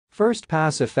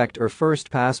first-pass effect or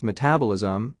first-pass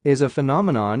metabolism is a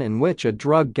phenomenon in which a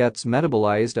drug gets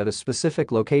metabolized at a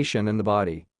specific location in the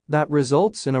body that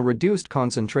results in a reduced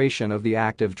concentration of the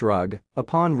active drug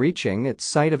upon reaching its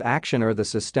site of action or the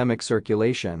systemic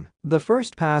circulation. The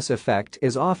first-pass effect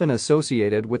is often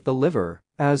associated with the liver,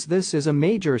 as this is a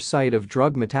major site of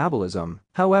drug metabolism.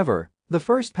 However, the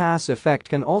first-pass effect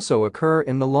can also occur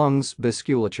in the lungs,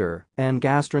 vasculature, and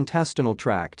gastrointestinal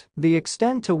tract. The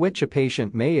extent to which a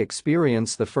patient may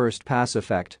experience the first-pass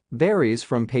effect varies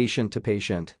from patient to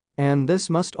patient, and this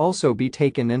must also be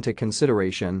taken into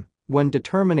consideration when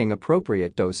determining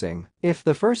appropriate dosing. If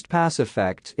the first-pass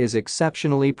effect is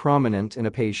exceptionally prominent in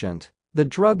a patient, the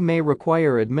drug may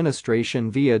require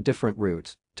administration via a different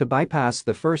route to bypass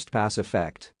the first-pass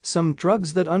effect. Some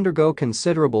drugs that undergo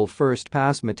considerable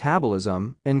first-pass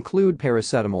metabolism include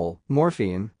paracetamol,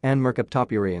 morphine, and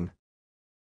mercaptopurine.